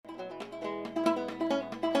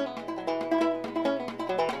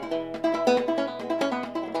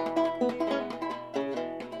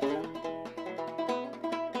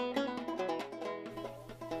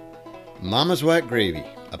Mama's White Gravy,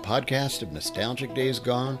 a podcast of nostalgic days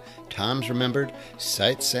gone, times remembered,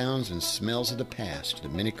 sights, sounds, and smells of the past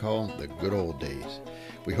that many call the good old days.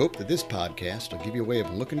 We hope that this podcast will give you a way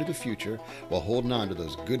of looking to the future while holding on to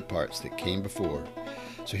those good parts that came before.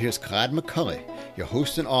 So here's Clyde McCulley, your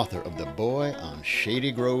host and author of The Boy on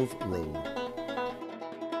Shady Grove Road.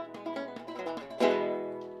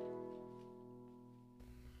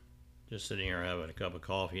 Just sitting here having a cup of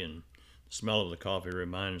coffee, and the smell of the coffee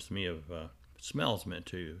reminds me of smells meant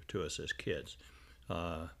to us as kids.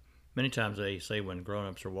 Many times they say when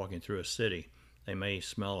grown-ups are walking through a city, they may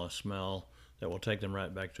smell a smell that will take them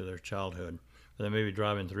right back to their childhood. Or they may be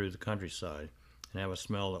driving through the countryside and have a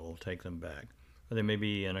smell that will take them back. Or they may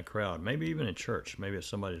be in a crowd, maybe even in church. Maybe it's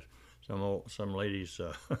some lady's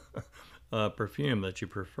perfume that you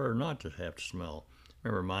prefer not to have to smell.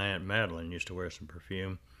 Remember my Aunt Madeline used to wear some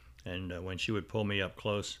perfume, and when she would pull me up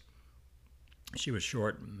close, she was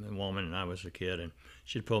short, a woman, and I was a kid, and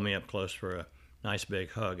she'd pull me up close for a nice big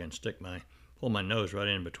hug and pull my nose right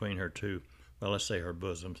in between her two, well, let's say her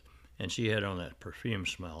bosoms, and she had on that perfume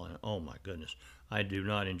smell, and oh my goodness, I do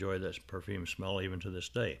not enjoy that perfume smell even to this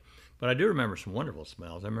day. But I do remember some wonderful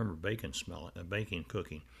smells. I remember bacon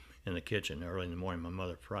cooking in the kitchen early in the morning. My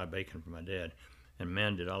mother fried bacon for my dad, and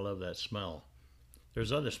man, did I love that smell.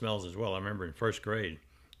 There's other smells as well. I remember in first grade,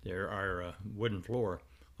 our wooden floor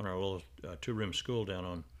on our little two-room school down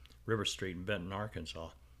on River Street in Benton, Arkansas.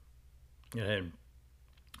 It had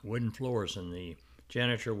wooden floors, and the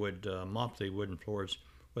janitor would mop the wooden floors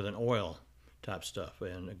with an oil type stuff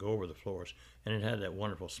and go over the floors. And it had that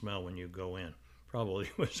wonderful smell when you go in. Probably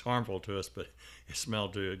was harmful to us, but it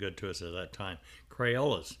smelled good to us at that time.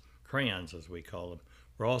 Crayons as we call them,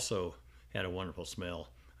 also had a wonderful smell.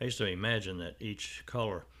 I used to imagine that each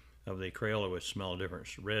color of the Crayola would smell different.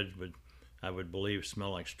 Red would, I would believe,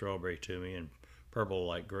 smell like strawberry to me, and purple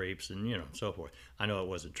like grapes, and so forth. I know it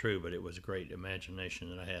wasn't true, but it was a great imagination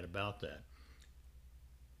that I had about that.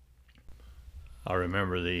 I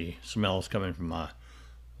remember the smells coming from my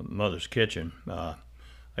mother's kitchen. I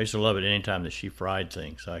used to love it anytime that she fried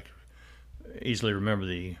things. I easily remember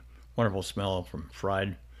the wonderful smell from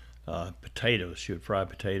fried potatoes. She would fry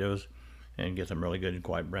potatoes and get them really good and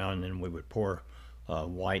quite brown, and then we would pour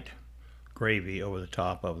white gravy over the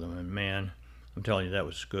top of them, and man, I'm telling you, that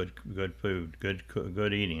was good food,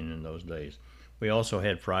 good eating in those days. We also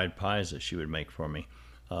had fried pies that she would make for me.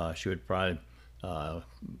 She would fry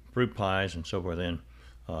fruit pies and so forth in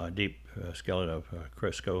deep skillet of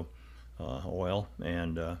Crisco oil,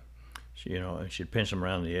 and she'd pinch them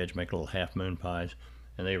around the edge, make little half-moon pies,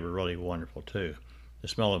 and they were really wonderful too. The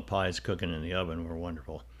smell of pies cooking in the oven were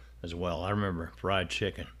wonderful as well. I remember fried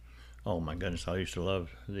chicken. Oh my goodness, I used to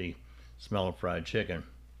love the smell of fried chicken.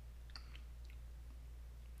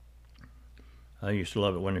 I used to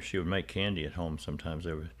love it when she would make candy at home. Sometimes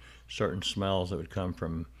there were certain smells that would come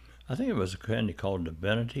from, I think it was a candy called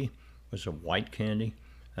Divinity. It was a white candy,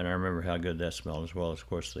 and I remember how good that smelled, as well as, of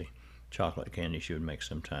course, the chocolate candy she would make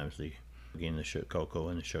sometimes, the cocoa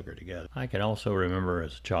and the sugar together. I can also remember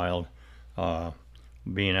as a child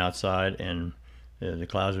being outside, and the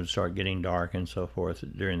clouds would start getting dark and so forth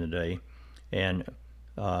during the day, and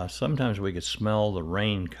sometimes we could smell the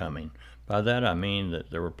rain coming. By that I mean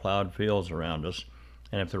that there were plowed fields around us,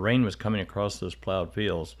 and if the rain was coming across those plowed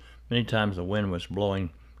fields, many times the wind was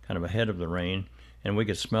blowing kind of ahead of the rain, and we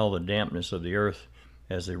could smell the dampness of the earth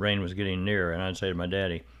as the rain was getting near. And I'd say to my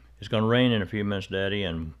daddy, "It's going to rain in a few minutes, Daddy,"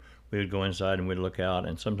 and we would go inside and we'd look out,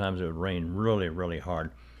 and sometimes it would rain really, really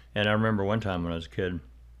hard. And I remember one time when I was a kid,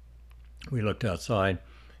 we looked outside,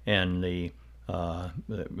 and the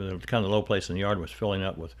kind of low place in the yard was filling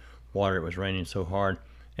up with water. It was raining so hard,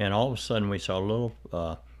 and all of a sudden we saw little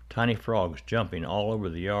tiny frogs jumping all over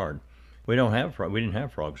the yard. We didn't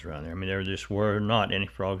have frogs around there. I mean, there just were not any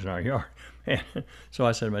frogs in our yard. And so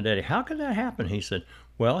I said to my daddy, "How could that happen?" He said,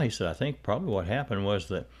 "I think probably what happened was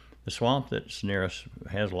that the swamp that's near us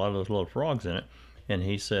has a lot of those little frogs in it." And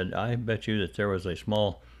he said, "I bet you that there was a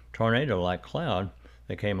small tornado-like cloud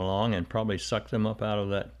that came along and probably sucked them up out of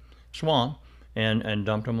that swamp and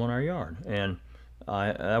dumped them on our yard." And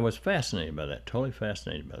I was fascinated by that, totally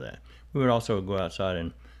fascinated by that. We would also go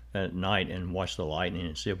outside at night and watch the lightning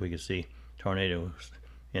and see if we could see tornadoes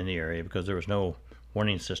in the area, because there was no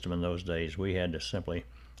warning system in those days. We had to simply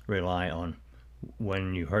rely on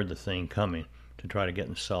when you heard the thing coming to try to get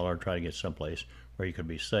in the cellar, try to get someplace where you could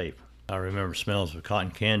be safe. I remember smells of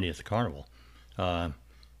cotton candy at the carnival.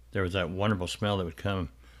 There was that wonderful smell that would come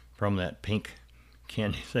from that pink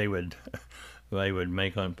candy they would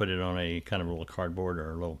make put it on a kind of a little cardboard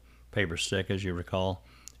or a little paper stick, as you recall,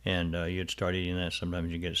 and you'd start eating that.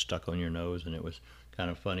 Sometimes you get it stuck on your nose, and it was kind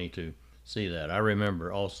of funny to see that. I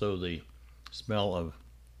remember also the smell of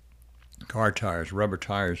car tires, rubber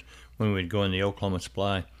tires, when we'd go in the Oklahoma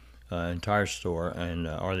Supply and tire store and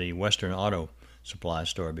or the Western Auto Supply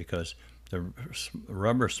store, because the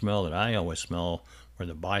rubber smell that I always smell were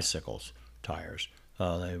the bicycles tires.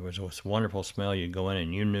 There was this wonderful smell. You'd go in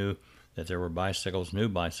and you knew that there were bicycles, new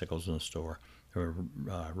bicycles in the store. There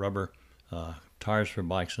were rubber tires for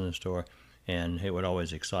bikes in the store, and it would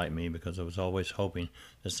always excite me because I was always hoping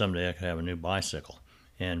that someday I could have a new bicycle.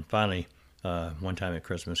 And finally, one time at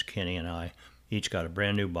Christmas, Kenny and I each got a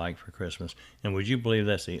brand new bike for Christmas. And would you believe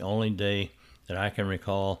that's the only day that I can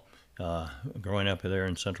recall growing up there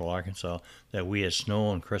in central Arkansas that we had snow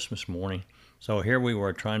on Christmas morning? So here we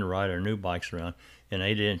were trying to ride our new bikes around in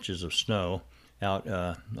 8 inches of snow out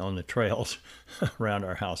on the trails around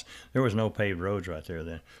our house. There was no paved roads right there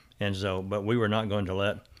then. And so, but we were not going to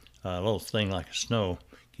let a little thing like snow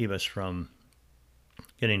keep us from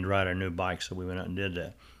getting to ride our new bike, so we went out and did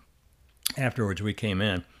that. Afterwards, we came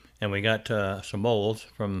in and we got some bowls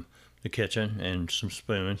from the kitchen and some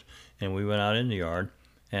spoons, and we went out in the yard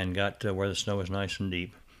and got to where the snow was nice and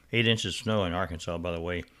deep. 8 inches of snow in Arkansas, by the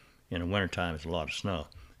way, in the wintertime is a lot of snow.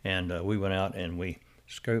 And we went out and we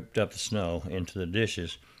scooped up the snow into the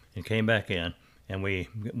dishes and came back in, and we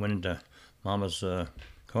went into Mama's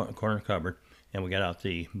corner cupboard, and we got out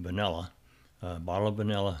the vanilla, bottle of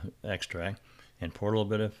vanilla extract, and poured a little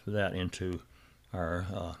bit of that into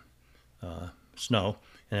our snow,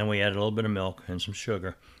 and then we added a little bit of milk and some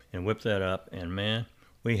sugar and whipped that up, and man,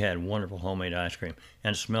 we had wonderful homemade ice cream,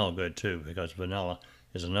 and it smelled good too, because vanilla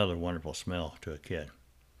is another wonderful smell to a kid.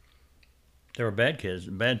 There were bad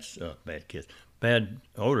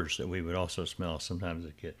odors that we would also smell sometimes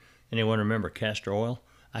as a kid. Anyone remember castor oil?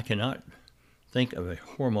 I cannot think of a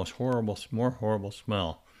more horrible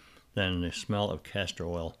smell than the smell of castor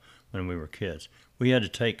oil when we were kids. We had to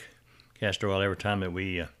take castor oil every time that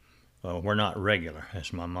we were not regular,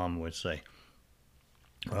 as my mom would say.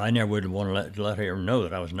 Well, I never would want to let her know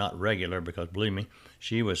that I was not regular, because believe me,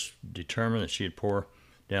 she was determined that she'd pour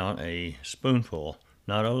down a spoonful,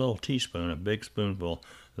 not a little teaspoon, a big spoonful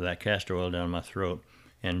of that castor oil down my throat.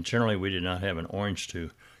 And generally we did not have an orange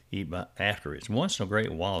to eat afterwards. Once in a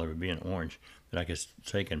great while there would be an orange that I could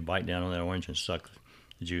take and bite down on that orange and suck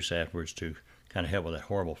the juice afterwards to kind of help with that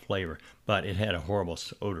horrible flavor. But it had a horrible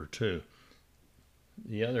odor too.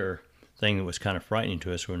 The other thing that was kind of frightening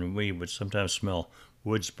to us, when we would sometimes smell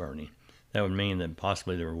woods burning. That would mean that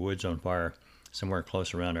possibly there were woods on fire somewhere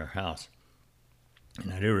close around our house.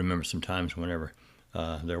 And I do remember some times whenever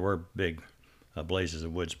there were big blazes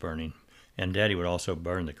of woods burning. And Daddy would also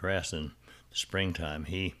burn the grass in the springtime.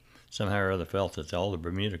 He somehow or other felt that all the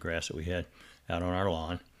Bermuda grass that we had out on our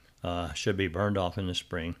lawn should be burned off in the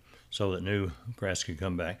spring so that new grass could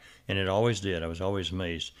come back. And it always did. I was always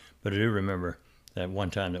amazed. But I do remember that one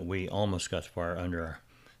time that we almost got the fire under our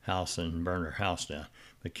house and burned our house down.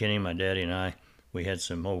 But Kenny, my daddy, and I, we had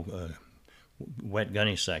some old wet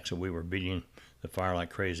gunny sacks that we were beating the fire like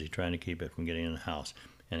crazy, trying to keep it from getting in the house.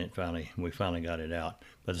 And we finally got it out.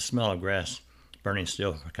 But the smell of grass burning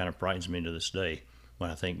still kind of frightens me to this day when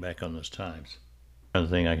I think back on those times. Another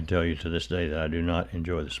thing I can tell you to this day that I do not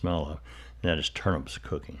enjoy the smell of, and that is turnips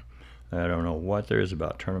cooking. I don't know what there is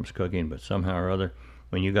about turnips cooking, but somehow or other,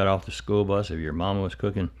 when you got off the school bus, if your mama was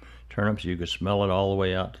cooking turnips, you could smell it all the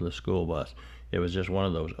way out to the school bus. It was just one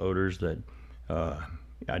of those odors that I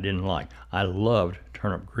didn't like. I loved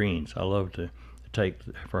turnip greens. I loved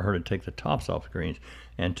for her to take the tops off the greens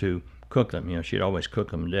and to cook them. You know, she'd always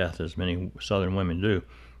cook them to death, as many Southern women do.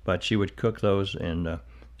 But she would cook those, and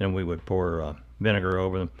then we would pour vinegar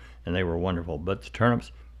over them, and they were wonderful. But the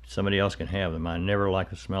turnips, somebody else can have them. I never liked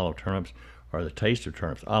the smell of turnips or the taste of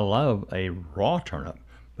turnips. I love a raw turnip,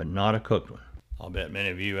 but not a cooked one. I'll bet many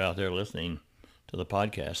of you out there listening to the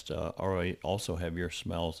podcast already also have your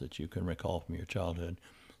smells that you can recall from your childhood.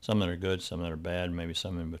 Some that are good, some that are bad, maybe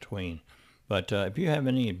some in between. But if you have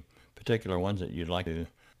any particular ones that you'd like to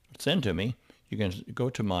send to me, you can go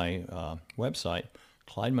to my website,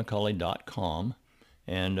 ClydeMcCulley.com,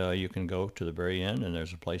 and you can go to the very end, and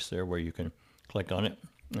there's a place there where you can click on it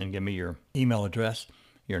and give me your email address,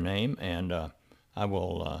 your name, and I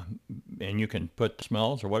will, and you can put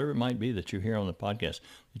smells or whatever it might be that you hear on the podcast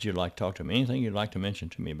that you'd like to talk to me, anything you'd like to mention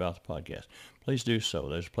to me about the podcast. Please do so.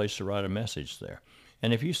 There's a place to write a message there.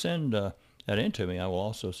 And if you send that in to me, I will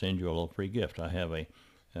also send you a little free gift. I have a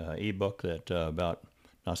ebook that about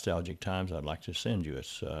nostalgic times I'd like to send you.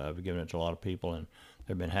 I've given it to a lot of people, and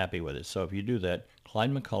they've been happy with it. So if you do that,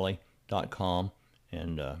 ClydeMcCulley.com,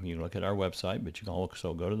 and you can look at our website, but you can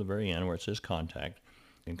also go to the very end where it says contact.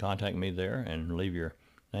 You can contact me there and leave your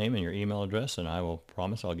name and your email address, and I will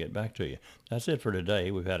promise I'll get back to you. That's it for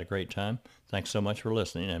today. We've had a great time. Thanks so much for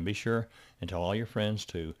listening, and be sure and tell all your friends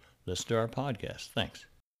to listen to our podcast. Thanks.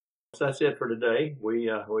 So that's it for today. We've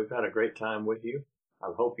had a great time with you.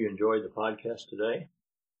 I hope you enjoyed the podcast today.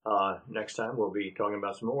 Next time we'll be talking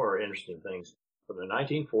about some more interesting things from the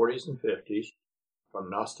 1940s and 50s, from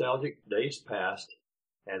nostalgic days past,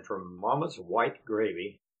 and from Mama's White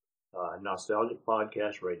Gravy, Nostalgic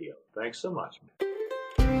Podcast Radio. Thanks so much.